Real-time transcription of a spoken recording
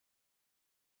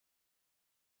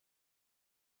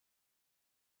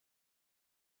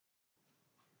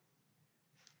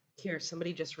Here,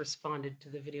 somebody just responded to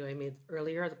the video I made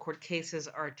earlier. The court cases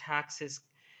are tax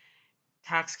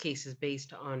cases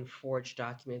based on forged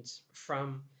documents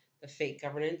from the fake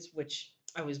governance, which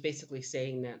I was basically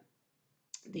saying that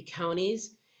the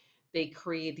counties, they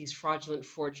create these fraudulent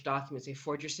forged documents. They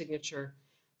forge your signature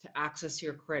to access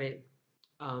your credit,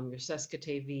 your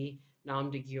Sesca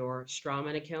nom de guerre,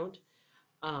 strawman account.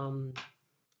 Um,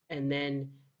 and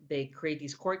then they create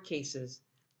these court cases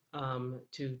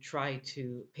to try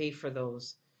to pay for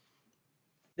those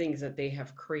things that they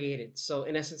have created. So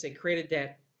in essence, they create a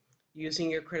debt using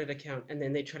your credit account, and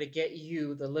then they try to get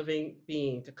you, the living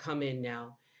being, to come in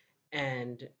now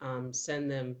and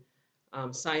send them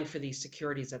sign for these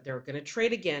securities that they're going to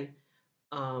trade again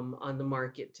on the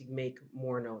market to make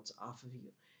more notes off of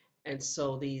you. And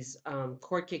so these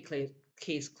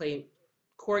case claim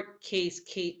court case,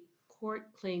 case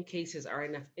court claim cases are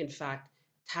in fact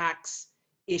tax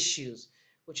issues,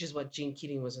 which is what Gene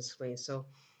Keating was explaining. So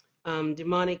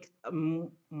demonic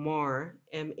Maure,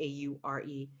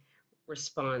 Maure,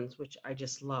 responds, which I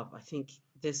just love. I think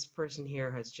this person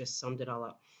here has just summed it all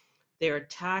up. They are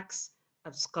tax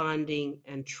absconding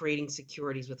and trading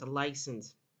securities with a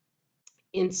license,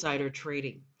 insider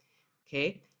trading.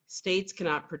 Okay? States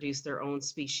cannot produce their own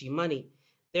specie money.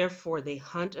 Therefore, they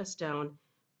hunt us down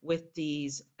with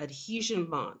these adhesion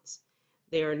bonds.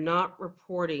 They are not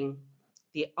reporting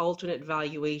the alternate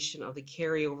valuation of the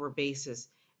carryover basis,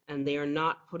 and they are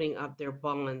not putting up their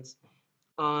bonds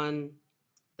on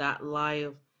that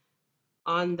live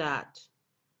on that.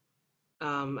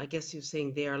 I guess you're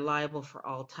saying they are liable for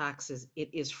all taxes.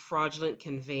 It is fraudulent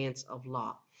conveyance of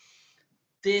law.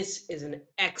 This is an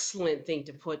excellent thing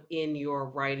to put in your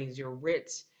writings, your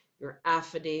writs, your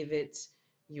affidavits,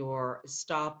 your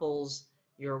estoppels,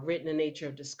 your written in nature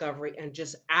of discovery, and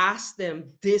just ask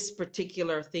them this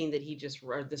particular thing that he just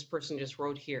wrote, this person just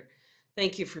wrote here.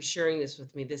 Thank you for sharing this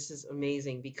with me. This is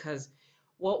amazing because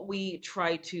what we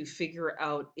try to figure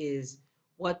out is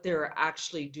what they're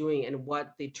actually doing and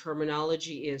what the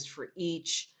terminology is for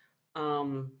each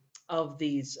of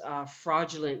these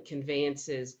fraudulent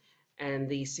conveyances and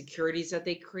the securities that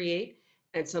they create.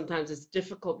 And sometimes it's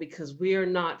difficult because we are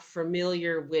not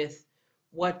familiar with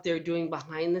what they're doing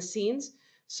behind the scenes.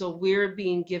 So we're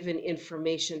being given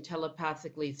information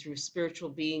telepathically through spiritual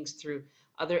beings, through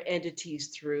other entities,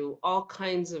 through all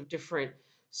kinds of different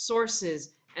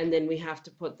sources. And then we have to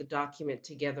put the document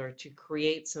together to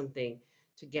create something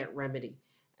to get remedy.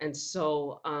 And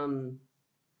so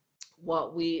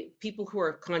what we people who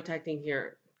are contacting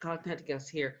us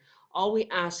here, all we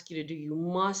ask you to do, you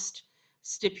must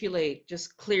stipulate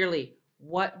just clearly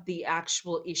what the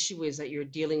actual issue is that you're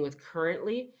dealing with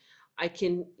currently. I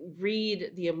can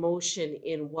read the emotion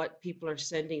in what people are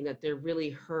sending, that they're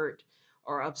really hurt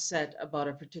or upset about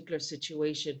a particular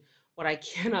situation. What I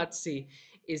cannot see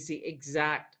is the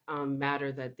exact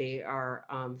matter that they are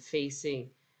facing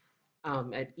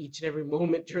at each and every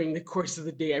moment during the course of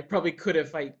the day. I probably could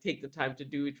if I take the time to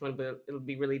do each one, but it'll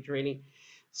be really draining.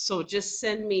 So just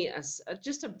send me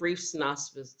just a brief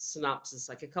synopsis,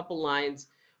 like a couple lines,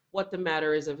 what the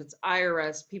matter is. If it's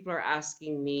IRS, people are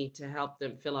asking me to help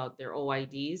them fill out their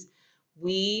OIDs.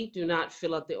 We do not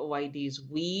fill out the OIDs.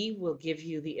 We will give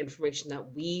you the information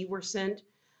that we were sent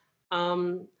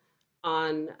um,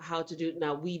 on how to do it.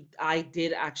 Now, I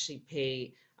did actually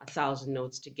pay 1,000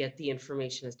 notes to get the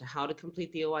information as to how to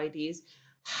complete the OIDs.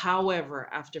 However,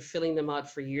 after filling them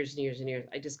out for years and years and years,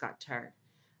 I just got tired.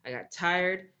 I got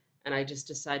tired and I just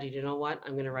decided, you know what,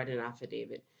 I'm going to write an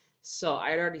affidavit. So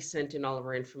I had already sent in all of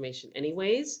our information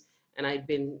anyways, and I'd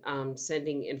been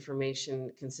sending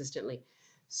information consistently.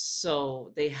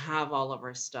 So they have all of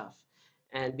our stuff.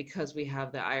 And because we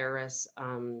have the IRS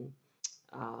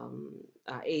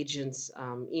agents'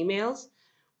 emails,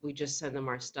 we just send them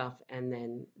our stuff and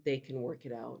then they can work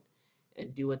it out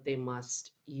and do what they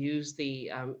must. Use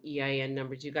the EIN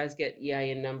numbers. You guys get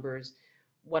EIN numbers.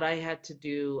 What I had to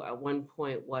do at one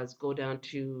point was go down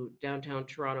to downtown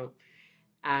Toronto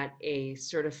at a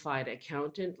certified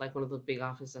accountant, like one of those big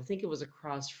offices. I think it was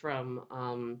across from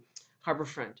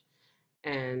Harborfront.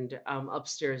 And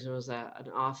upstairs there was an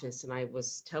office, and I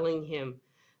was telling him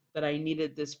that I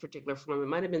needed this particular form. It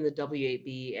might have been the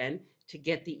W8BEN to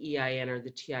get the EIN or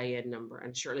the TIN number,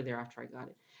 and shortly thereafter I got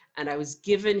it. And I was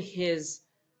given his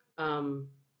um,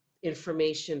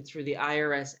 information through the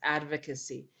IRS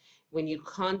advocacy. When you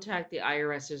contact the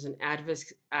IRS, there's an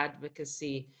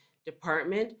advocacy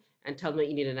department, and tell them that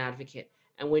you need an advocate.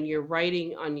 And when you're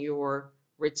writing on your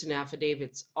writs and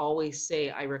affidavits, always say,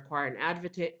 I require an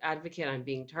advocate, I'm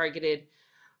being targeted.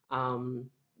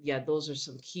 Yeah, those are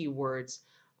some key words.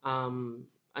 I'm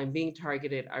being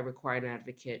targeted, I require an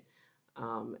advocate.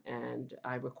 and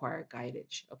I require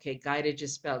guidage. Okay, guidage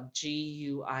is spelled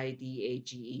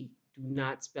Guidage. Do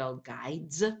not spell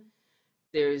guides.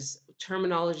 There's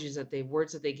terminologies that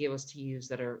words that they gave us to use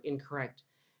that are incorrect.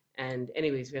 And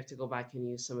anyways, we have to go back and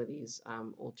use some of these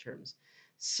old terms.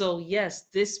 So yes,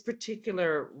 this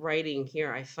particular writing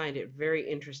here, I find it very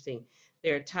interesting.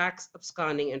 They're tax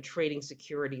absconding and trading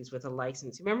securities with a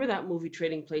license. Remember that movie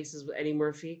Trading Places with Eddie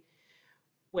Murphy,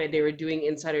 where they were doing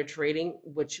insider trading,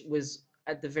 which was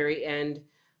at the very end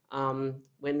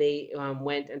when they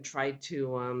went and tried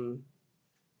to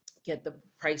get the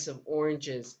price of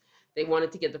oranges. They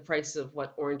wanted to get the price of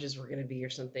what oranges were going to be or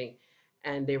something,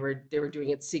 and they were doing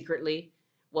it secretly.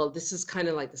 Well, this is kind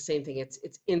of like the same thing. It's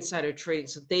insider trading.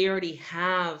 So they already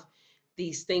have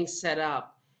these things set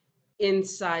up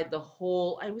inside the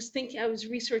whole. I was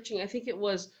researching, I think it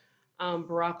was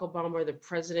Barack Obama, the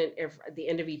president, at the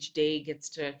end of each day gets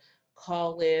to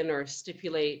call in or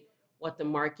stipulate what the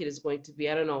market is going to be.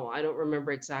 I don't know. I don't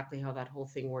remember exactly how that whole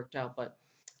thing worked out, but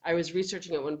I was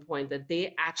researching at one point that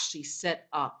they actually set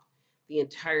up the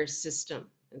entire system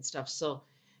and stuff. So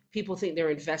people think they're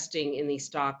investing in these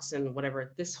stocks and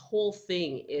whatever. This whole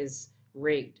thing is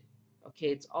rigged. Okay,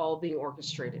 it's all being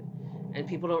orchestrated, and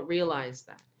people don't realize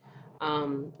that.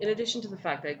 In addition to the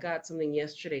fact I got something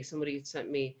yesterday, somebody had sent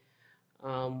me,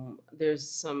 there's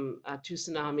some two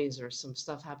tsunamis or some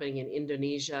stuff happening in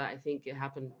Indonesia. I think it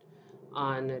happened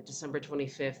on December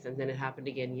 25th, and then it happened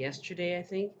again yesterday, I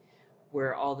think,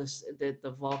 where all this,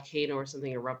 the volcano or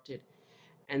something erupted.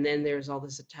 And then there's all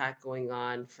this attack going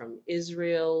on from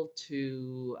Israel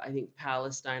to, I think,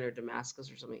 Palestine or Damascus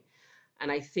or something.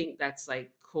 And I think that's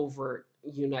like covert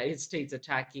United States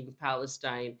attacking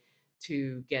Palestine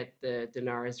to get the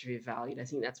dinars revalued. I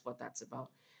think that's what that's about.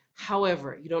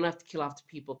 However, you don't have to kill off the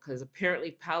people because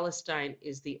apparently Palestine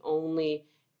is the only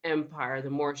empire, the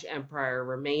Moorish empire,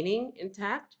 remaining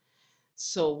intact.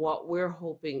 So what we're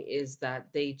hoping is that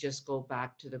they just go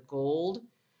back to the gold.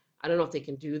 I don't know if they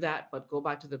can do that, but go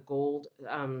back to the gold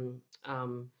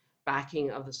backing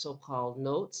of the so-called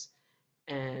notes,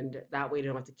 and that way you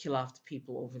don't have to kill off the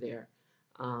people over there.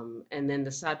 And then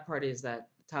the sad part is that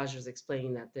Taj was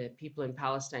explaining that the people in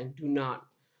Palestine do not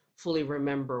fully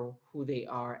remember who they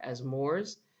are as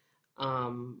Moors,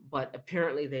 but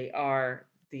apparently they are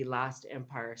the last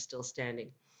empire still standing,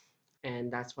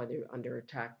 and that's why they're under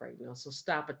attack right now. So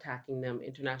stop attacking them,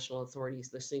 international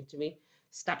authorities listening to me.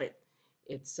 Stop it.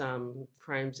 It's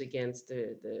crimes against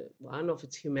the well, I don't know if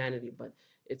it's humanity, but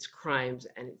it's crimes,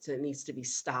 and it needs to be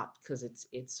stopped because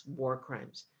it's war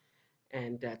crimes,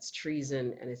 and that's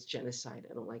treason and it's genocide.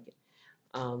 I don't like it.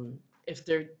 If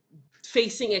they're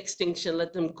facing extinction,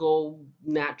 let them go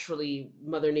naturally.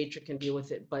 Mother Nature can deal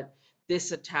with it, but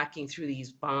this attacking through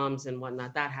these bombs and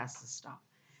whatnot, that has to stop.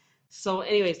 So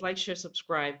anyways, like, share,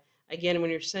 subscribe. Again,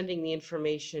 when you're sending the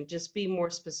information, just be more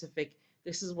specific.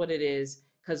 This is what it is.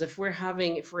 Because if we're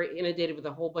inundated with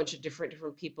a whole bunch of different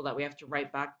people that we have to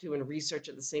write back to and research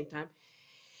at the same time,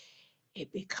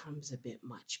 it becomes a bit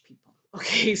much, people.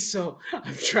 Okay, so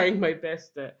I'm trying my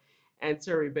best to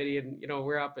answer everybody, and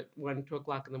we're up at 1, 2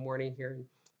 o'clock in the morning here and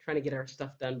trying to get our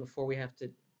stuff done before we have to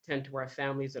tend to our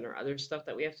families and our other stuff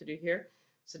that we have to do here.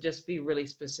 So just be really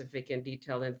specific and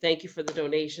detailed. And thank you for the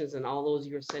donations and all those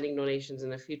who are sending donations in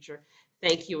the future.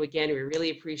 Thank you again. We really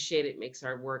appreciate it. It makes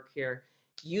our work here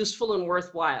useful and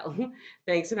worthwhile.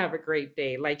 Thanks and have a great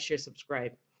day. Like, share,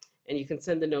 subscribe. And you can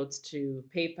send the notes to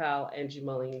PayPal, Ange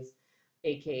Mullings,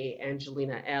 aka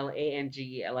Angelina,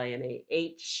 Langelina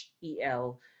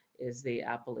is the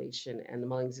appellation, and the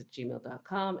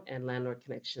Mullings@gmail.com, and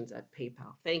landlordconnections at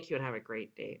PayPal. Thank you and have a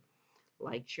great day.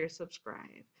 Like, share,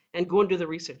 subscribe, and go and do the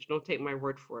research. Don't take my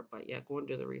word for it, but yeah, go and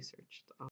do the research.